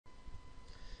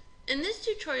In this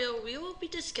tutorial, we will be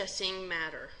discussing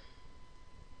matter.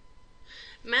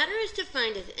 Matter is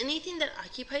defined as anything that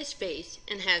occupies space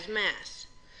and has mass.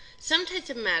 Some types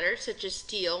of matter, such as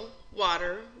steel,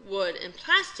 water, wood, and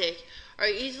plastic, are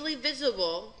easily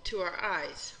visible to our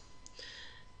eyes.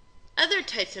 Other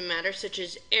types of matter, such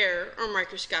as air or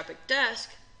microscopic dust,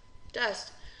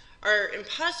 are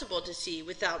impossible to see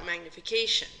without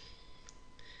magnification.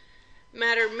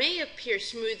 Matter may appear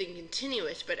smooth and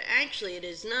continuous, but actually it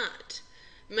is not.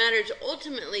 Matter is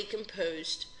ultimately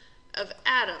composed of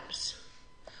atoms,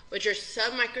 which are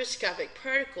submicroscopic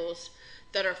particles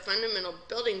that are fundamental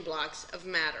building blocks of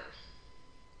matter.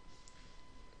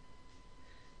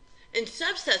 In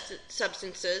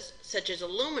substances, such as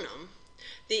aluminum,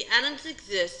 the atoms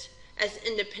exist as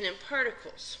independent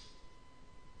particles.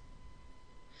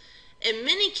 In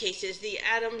many cases, the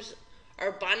atoms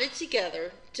are bonded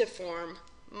together to form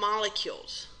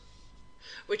molecules,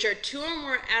 which are two or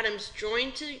more atoms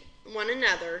joined to one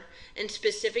another in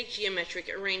specific geometric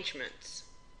arrangements.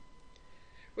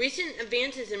 Recent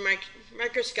advances in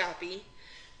microscopy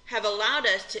have allowed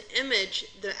us to image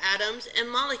the atoms and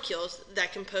molecules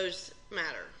that compose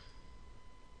matter.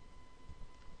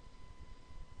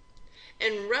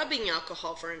 In rubbing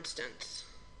alcohol, for instance,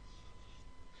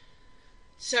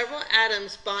 several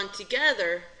atoms bond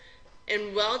together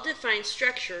in well-defined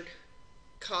structure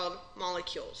called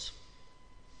molecules.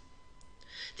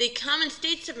 The common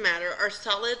states of matter are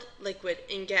solid, liquid,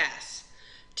 and gas.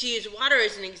 To use water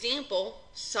as an example,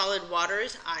 solid water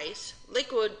is ice,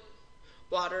 liquid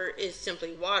water is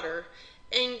simply water,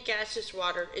 and gaseous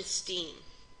water is steam.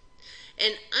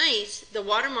 In ice, the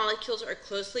water molecules are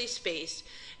closely spaced,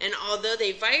 and although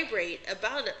they vibrate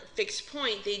about a fixed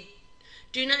point, they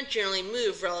do not generally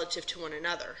move relative to one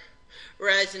another.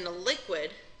 Whereas in a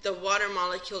liquid, the water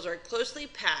molecules are closely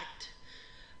packed,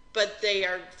 but they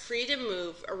are free to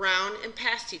move around and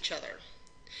past each other.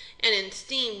 And in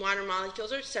steam, water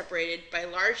molecules are separated by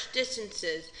large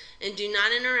distances and do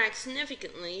not interact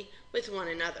significantly with one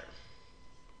another.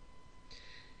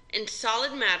 In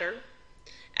solid matter,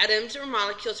 atoms or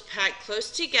molecules pack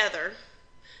close together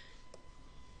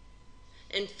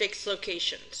in fixed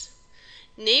locations.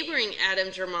 Neighboring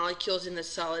atoms or molecules in the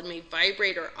solid may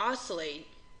vibrate or oscillate,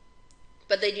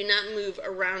 but they do not move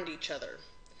around each other.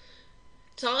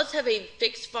 Solids have a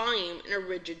fixed volume and a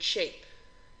rigid shape.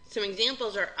 Some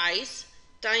examples are ice,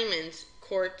 diamonds,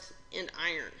 quartz, and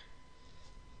iron.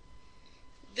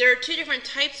 There are two different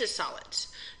types of solids.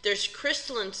 There's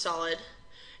crystalline solid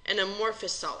and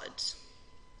amorphous solids.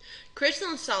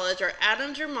 Crystalline solids are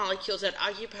atoms or molecules that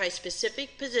occupy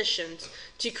specific positions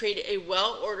to create a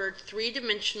well-ordered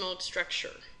three-dimensional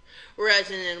structure,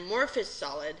 whereas in an amorphous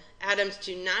solid, atoms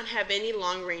do not have any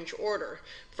long-range order,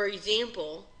 for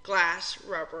example, glass,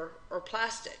 rubber, or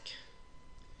plastic.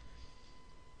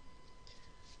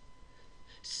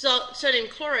 Sodium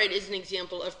chloride is an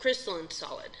example of crystalline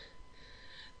solid.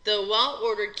 The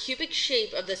well-ordered cubic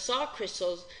shape of the salt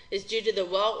crystals is due to the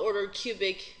well-ordered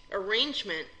cubic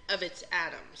arrangement of its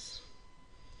atoms.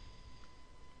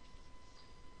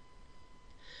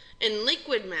 In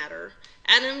liquid matter,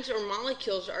 atoms or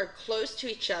molecules are close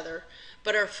to each other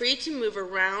but are free to move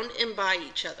around and by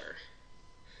each other.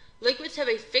 Liquids have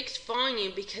a fixed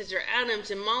volume because their atoms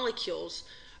and molecules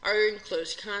are in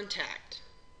close contact.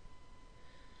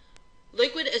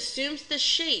 Liquid assumes the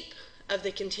shape of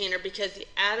the container because the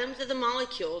atoms of the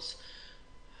molecules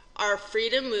are free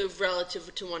to move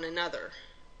relative to one another.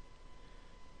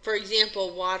 For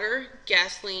example, water,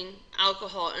 gasoline,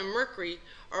 alcohol, and mercury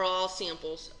are all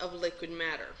samples of liquid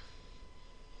matter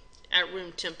at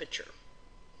room temperature.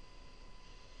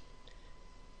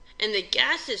 In the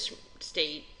gaseous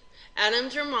state,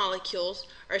 atoms or molecules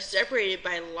are separated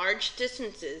by large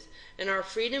distances and are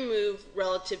free to move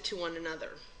relative to one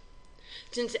another.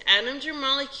 Since atoms or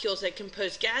molecules that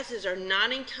compose gases are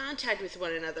not in contact with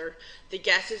one another, the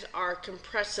gases are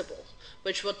compressible,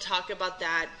 which we'll talk about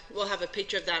that. We'll have a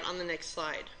picture of that on the next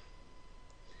slide.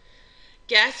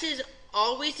 Gases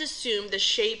always assume the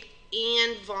shape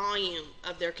and volume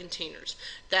of their containers.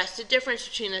 That's the difference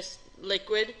between a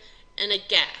liquid and a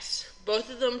gas. Both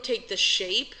of them take the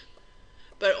shape,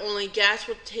 but only gas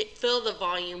will fill the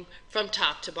volume from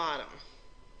top to bottom.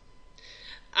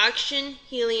 Oxygen,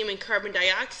 helium, and carbon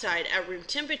dioxide at room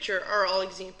temperature are all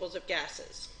examples of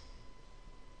gases.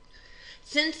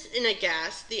 Since in a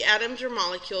gas, the atoms or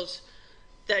molecules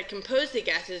that compose the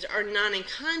gases are not in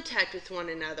contact with one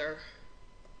another,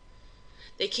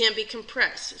 they can't be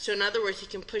compressed. So in other words, you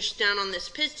can push down on this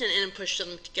piston and push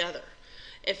them together.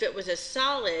 If it was a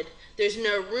solid, there's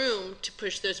no room to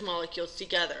push those molecules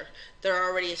together. They're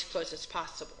already as close as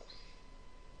possible.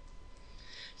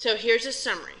 So here's a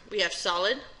summary. We have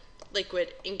solid,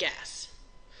 liquid, and gas.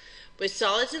 With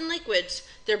solids and liquids,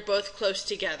 they're both close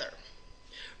together.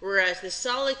 Whereas the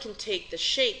solid can take the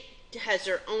shape, has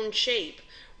their own shape,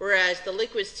 whereas the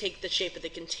liquids take the shape of the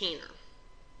container.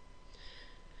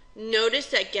 Notice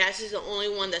that gas is the only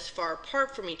one that's far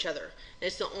apart from each other, and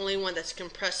it's the only one that's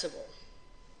compressible.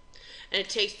 And it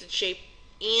takes the shape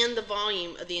and the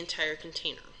volume of the entire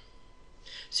container.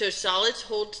 So solids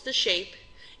holds the shape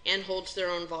and holds their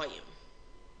own volume.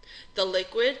 The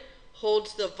liquid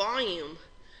holds the volume,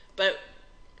 but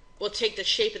will take the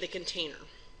shape of the container.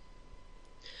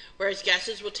 Whereas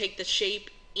gases will take the shape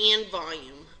and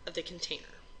volume of the container.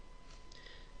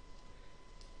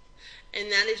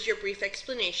 And that is your brief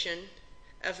explanation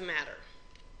of matter.